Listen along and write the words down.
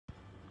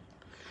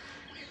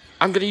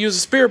I'm gonna use a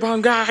spear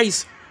bomb,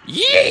 guys.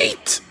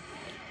 Yeet!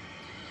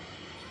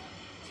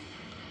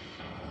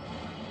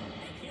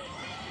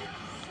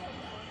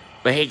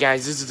 But hey,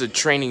 guys, this is a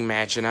training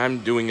match, and I'm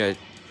doing a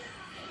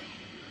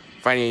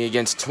fighting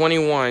against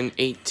 21,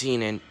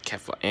 18, and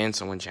Kefla, and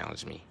someone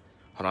challenged me.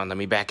 Hold on, let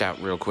me back out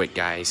real quick,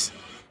 guys.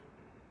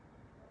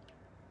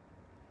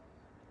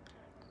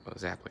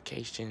 Close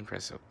application,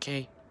 press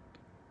OK.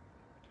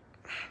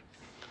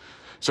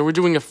 So we're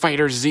doing a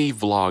Fighter Z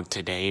vlog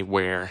today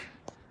where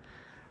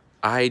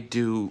I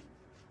do,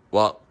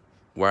 well,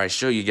 where I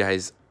show you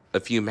guys a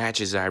few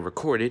matches that I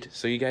recorded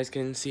so you guys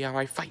can see how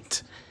I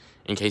fight.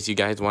 In case you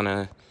guys want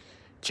to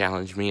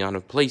challenge me on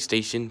a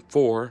PlayStation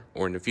 4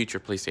 or in the future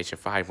PlayStation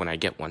 5 when I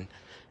get one.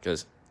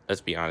 Because, let's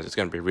be honest, it's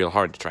going to be real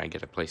hard to try and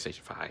get a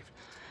PlayStation 5.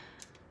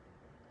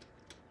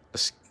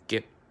 Let's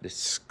skip this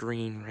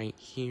screen right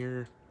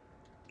here.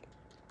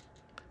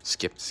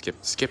 Skip.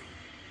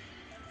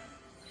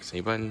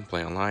 Save button,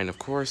 play online, of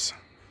course.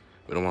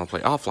 We don't want to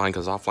play offline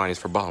because offline is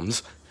for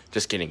bums.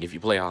 Just kidding. If you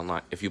play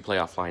online, if you play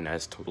offline,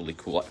 that's totally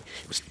cool.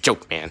 It was a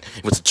joke, man.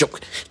 It was a joke.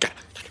 It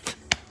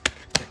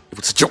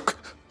was a joke.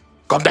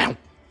 Calm down.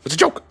 It was a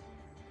joke.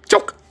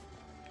 Joke.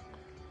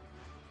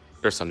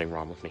 There's something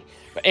wrong with me.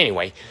 But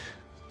anyway,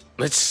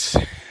 let's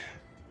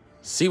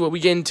see what we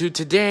get into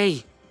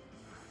today.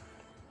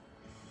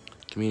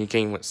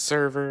 Communicating with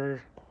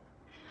server.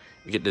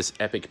 We get this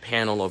epic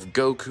panel of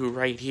Goku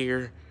right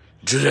here.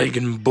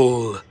 Dragon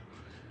Ball.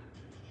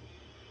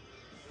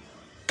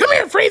 Come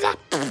here, Frieza.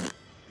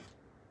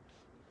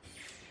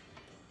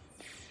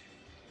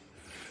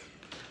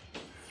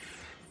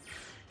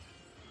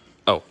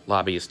 Oh,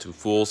 lobby is too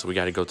full, so we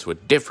got to go to a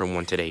different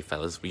one today,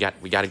 fellas. We got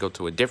to go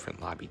to a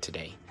different lobby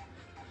today.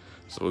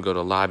 So we'll go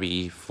to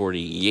lobby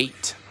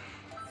 48.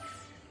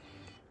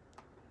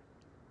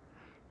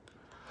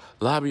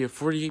 Lobby of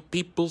 48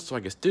 people, so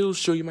I can still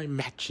show you my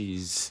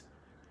matches.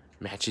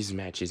 Matches.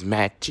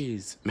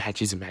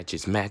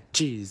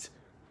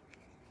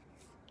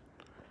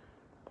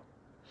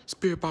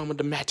 Spirit Bomb with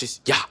the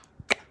matches, yeah.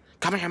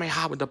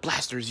 Kamehameha with the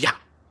blasters, yeah.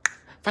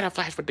 Final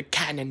Flash with the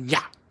cannon,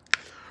 yeah.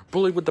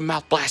 Bully with the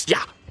mouth blast,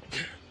 yeah.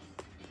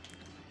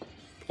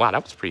 Wow,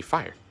 that was pretty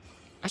fire.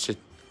 I should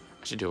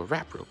do a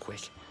rap real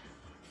quick.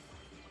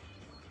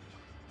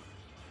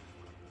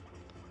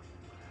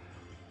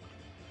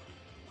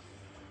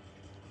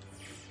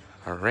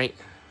 All right.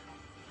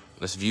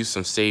 Let's view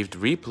some saved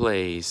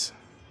replays.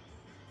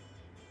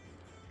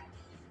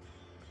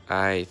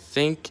 I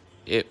think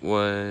it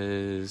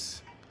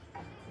was...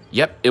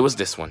 Yep, it was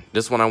this one.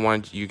 This one I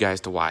wanted you guys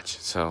to watch,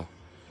 so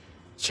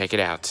check it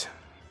out.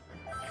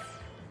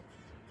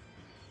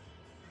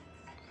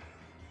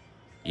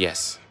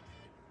 Yes.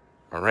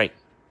 All right.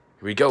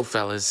 Here we go,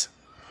 fellas.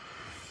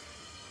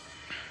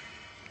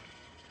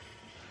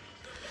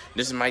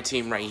 This is my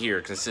team right here.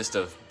 It consists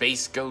of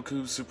Base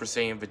Goku, Super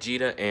Saiyan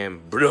Vegeta,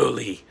 and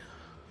Broly.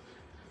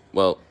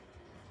 Well,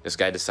 this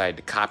guy decided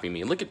to copy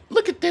me. Look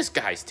at this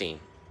guy's team.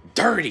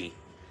 Dirty.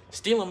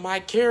 Stealing my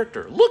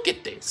character. Look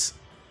at this.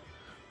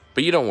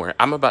 But you don't worry.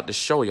 I'm about to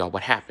show y'all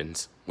what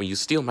happens when you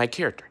steal my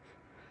character.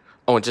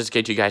 Oh, and just in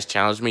case you guys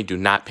challenge me, do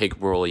not pick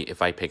Broly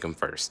if I pick him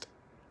first.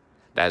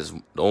 That is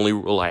the only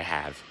rule I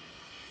have.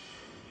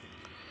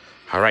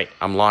 All right,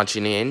 I'm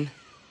launching in.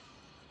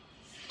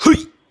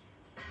 Hey!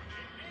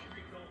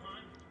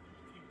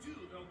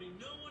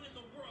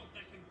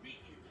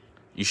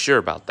 You sure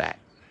about that?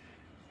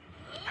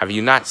 Have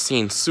you not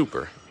seen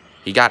Super?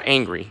 He got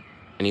angry,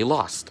 and he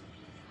lost.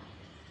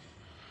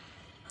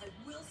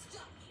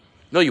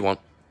 No, you won't.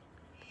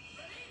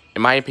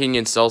 In my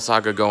opinion, Cell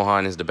Saga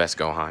Gohan is the best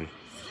Gohan.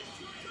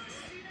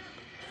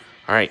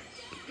 Alright.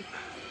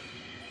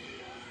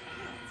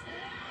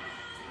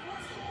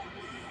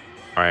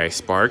 Alright,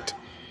 sparked.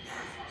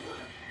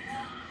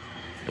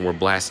 And we're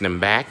blasting him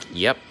back.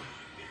 Yep.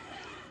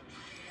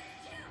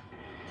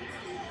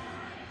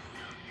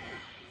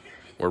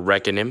 We're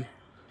wrecking him.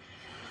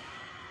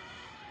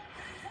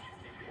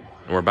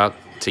 And we're about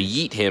to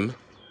yeet him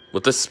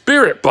with a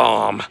Spirit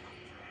Bomb.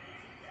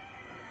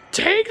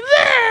 Take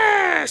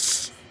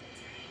this!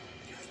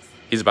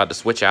 He's about to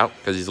switch out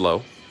because he's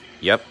low.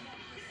 Yep.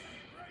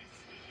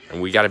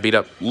 And we got to beat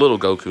up little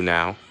Goku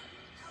now.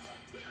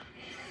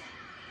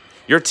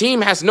 Your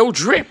team has no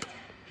drip.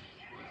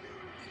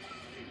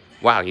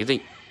 Wow, you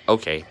think...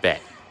 Okay,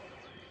 bet.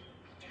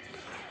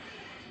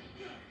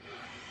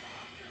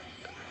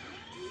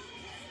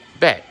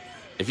 Bet.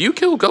 If you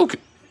kill Goku...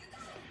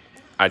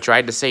 I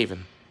tried to save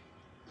him.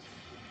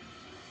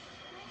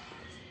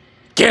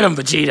 Get him,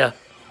 Vegeta!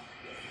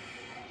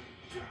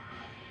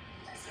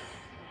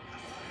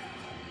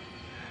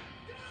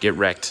 Get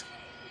wrecked.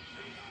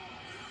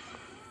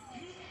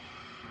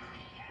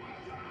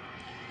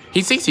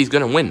 He thinks he's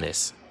gonna win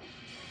this.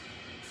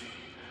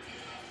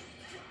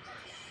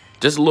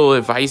 Just a little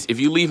advice.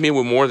 If you leave me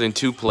with more than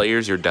 2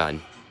 players, you're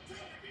done.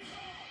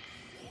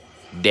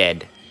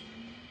 Dead.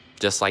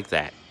 Just like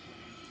that.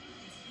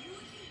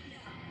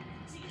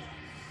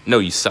 No,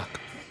 you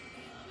suck.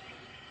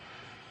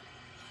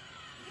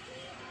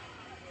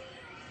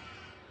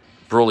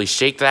 Broly,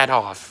 shake that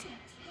off.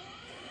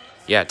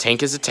 Yeah,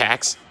 tank his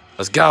attacks.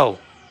 Let's go.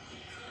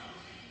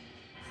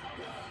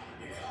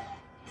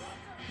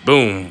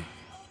 Boom.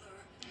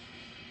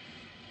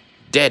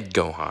 Dead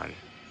Gohan.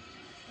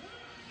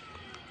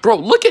 Bro,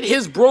 look at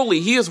his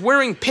Broly. He is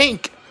wearing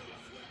pink.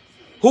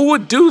 Who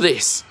would do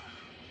this?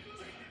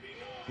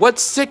 What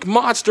sick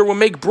monster would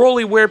make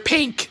Broly wear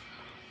pink?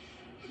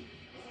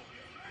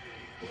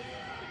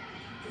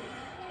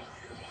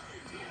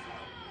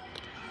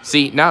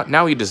 See,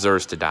 now he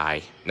deserves to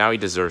die. Now he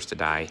deserves to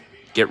die.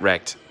 Get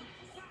wrecked.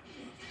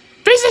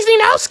 360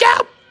 now,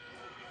 Scout!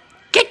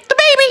 Kick the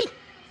baby!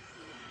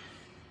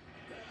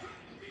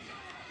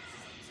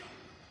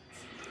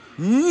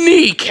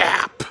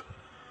 Kneecap!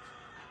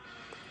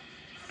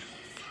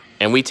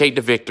 And we take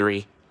the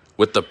victory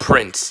with the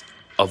Prince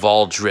of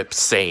all Drip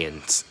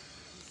Saiyans.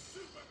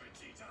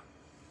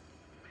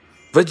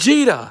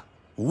 Vegeta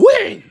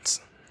wins!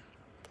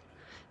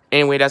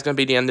 Anyway, that's going to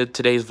be the end of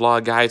today's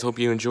vlog, guys. Hope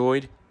you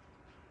enjoyed.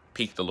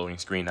 Peek the loading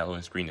screen. That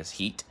loading screen is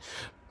heat.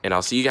 And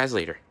I'll see you guys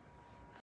later.